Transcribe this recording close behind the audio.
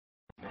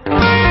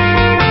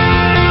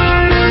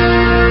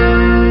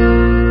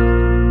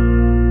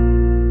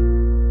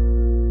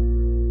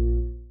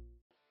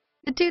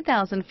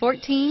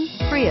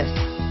2014 Prius.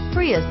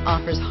 Prius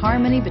offers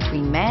harmony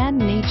between man,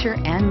 nature,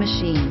 and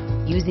machine.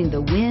 Using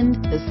the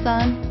wind, the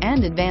sun,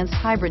 and advanced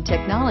hybrid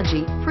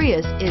technology,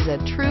 Prius is a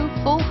true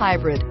full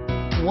hybrid.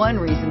 One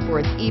reason for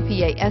its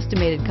EPA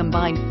estimated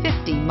combined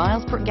 50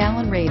 miles per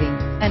gallon rating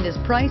and is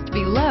priced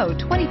below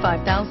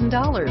 $25,000.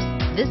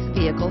 This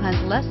vehicle has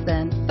less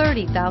than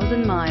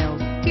 30,000 miles.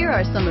 Here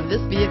are some of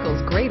this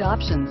vehicle's great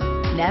options: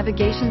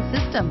 navigation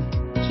system,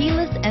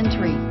 keyless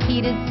entry,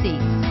 heated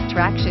seats,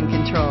 traction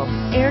control,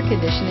 air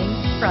conditioning,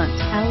 front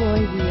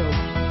alloy wheels,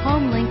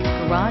 HomeLink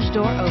garage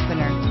door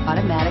opener,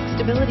 automatic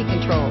stability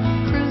control,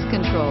 cruise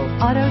control,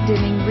 auto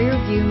dimming rear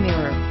view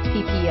mirror,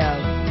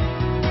 PPO.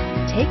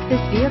 Take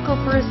this vehicle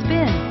for a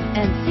spin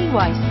and see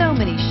why so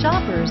many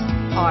shoppers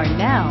are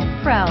now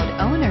proud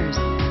owners.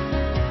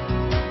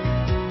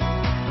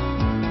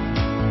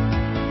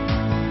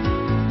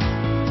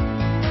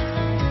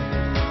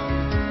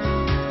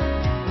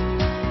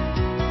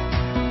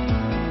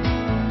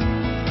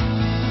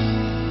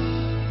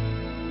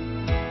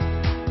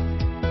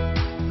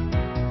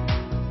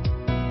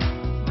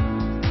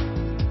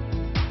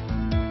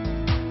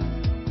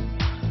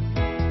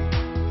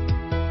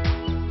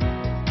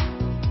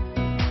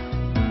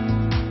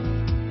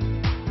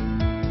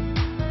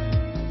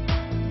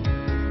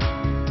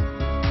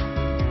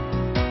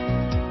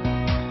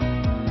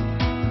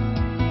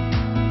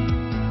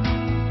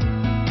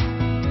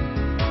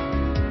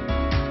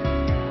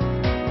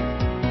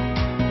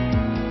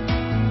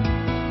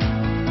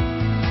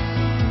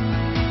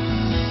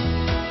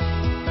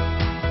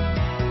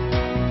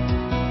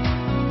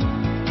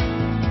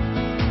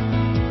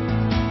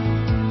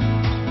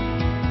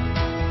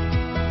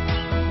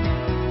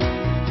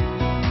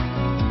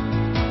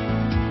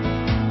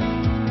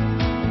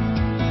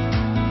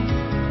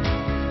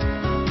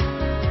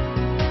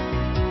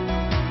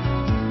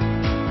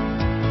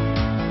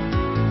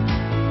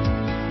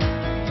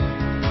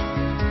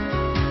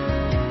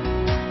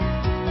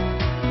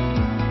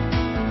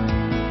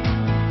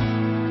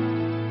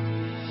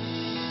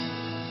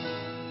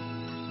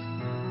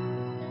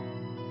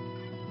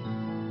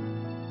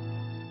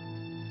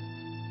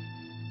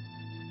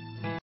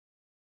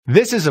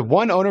 This is a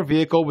one-owner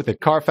vehicle with a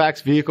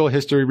CARFAX Vehicle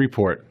History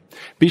Report.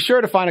 Be sure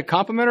to find a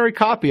complimentary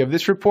copy of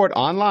this report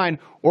online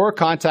or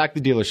contact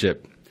the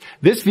dealership.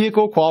 This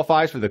vehicle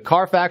qualifies for the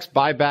CARFAX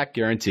Buyback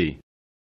Guarantee.